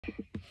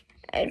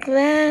I'd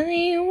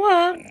gladly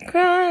walk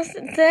across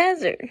the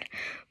desert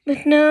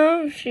with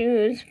no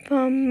shoes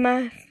upon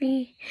my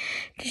feet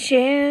to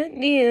share with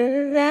you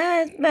the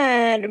last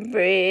bite of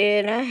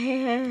bread I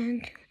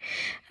had.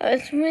 I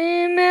would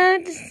swim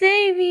out to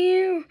save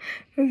you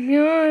from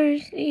your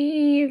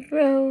sea of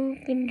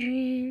broken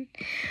dreams.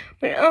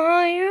 When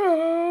all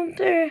your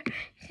hopes are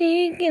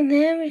sinking,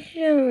 let me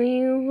show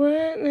you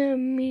what love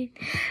means.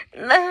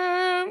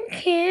 Love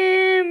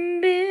can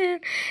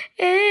build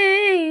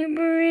a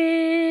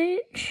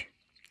bridge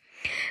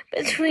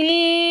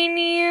between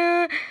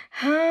your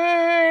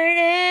heart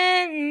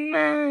and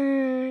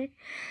mine.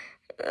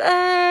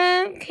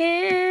 Love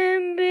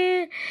can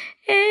build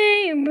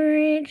a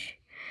bridge.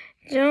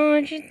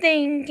 Don't you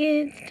think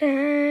it's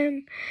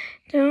time?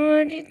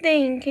 Don't you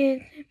think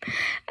it's time?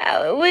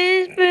 I would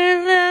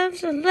whisper love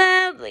so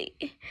loudly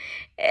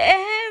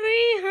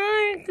every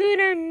heart could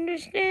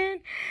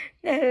understand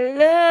that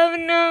love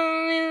and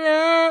only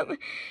love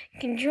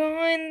can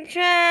join the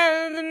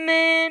trial of the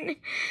man.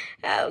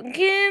 I would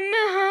give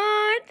my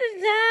heart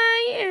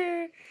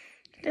desire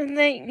to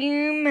let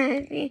you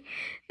mercy.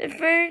 The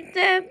first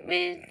step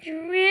is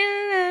to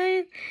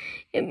realize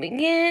it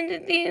began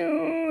with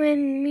you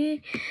and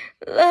me.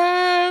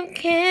 Love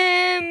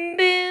can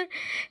build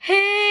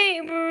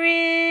a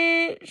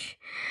bridge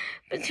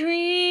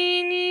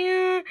between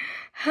your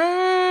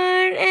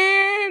heart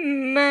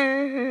and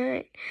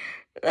mine.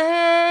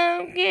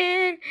 Love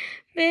can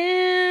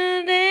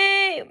build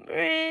a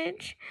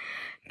bridge.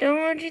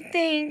 Don't you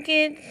think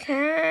it's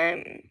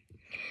time?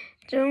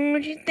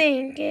 Don't you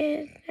think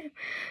it's time?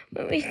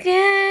 When we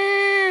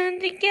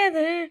stand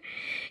together,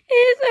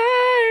 it's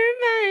our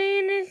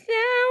finest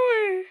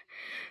hour.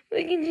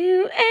 We can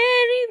do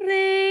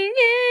anything,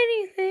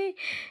 anything,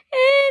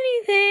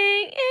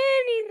 anything,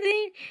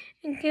 anything,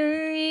 and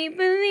keep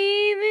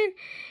believing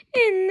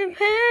in the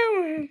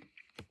power.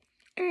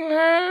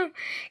 Love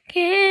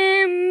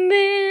can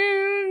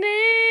build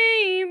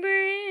a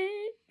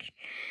bridge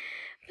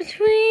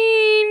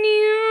between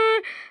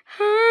your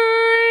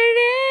heart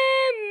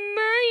and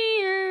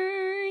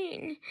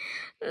mine.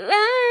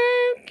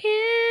 Love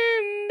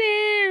can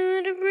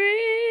build a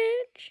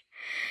bridge.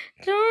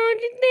 Don't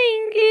you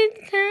think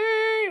it's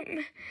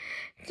time?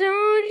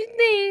 Don't you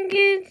think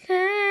it's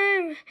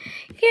time?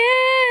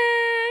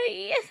 Yeah,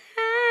 yes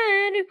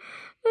I do.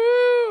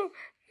 Ooh,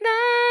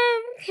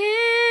 love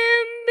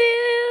can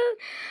build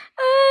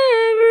a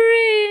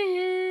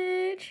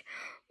bridge.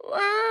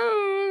 Wow,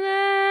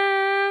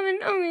 love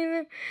and only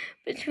love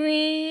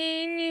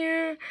between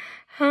your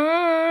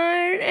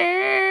heart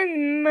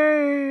and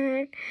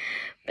mine.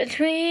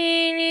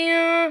 Between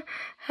your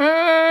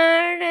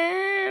heart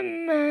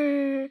and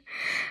mine.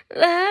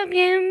 Love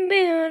can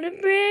build a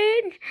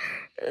bridge.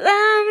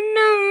 Love and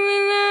only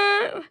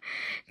love.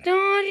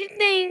 Don't you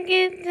think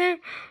it's time?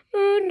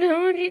 Ooh,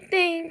 don't you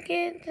think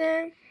it's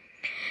time?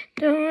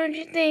 Don't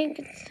you think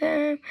it's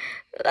time?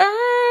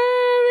 Love.